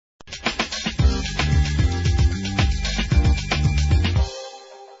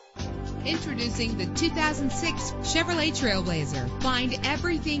Introducing the 2006 Chevrolet TrailBlazer. Find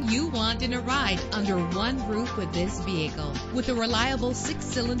everything you want in a ride under one roof with this vehicle. With a reliable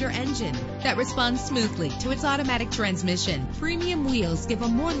 6-cylinder engine that responds smoothly to its automatic transmission, premium wheels give a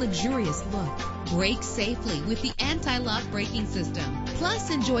more luxurious look. Brake safely with the anti-lock braking system.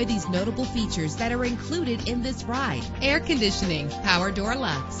 Plus, enjoy these notable features that are included in this ride: air conditioning, power door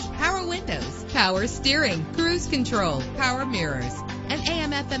locks, power windows, power steering, cruise control, power mirrors, an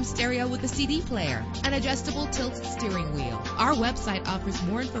AM/FM stereo with a CD player, an adjustable tilt steering wheel. Our website offers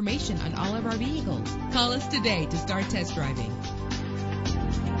more information on all of our vehicles. Call us today to start test driving.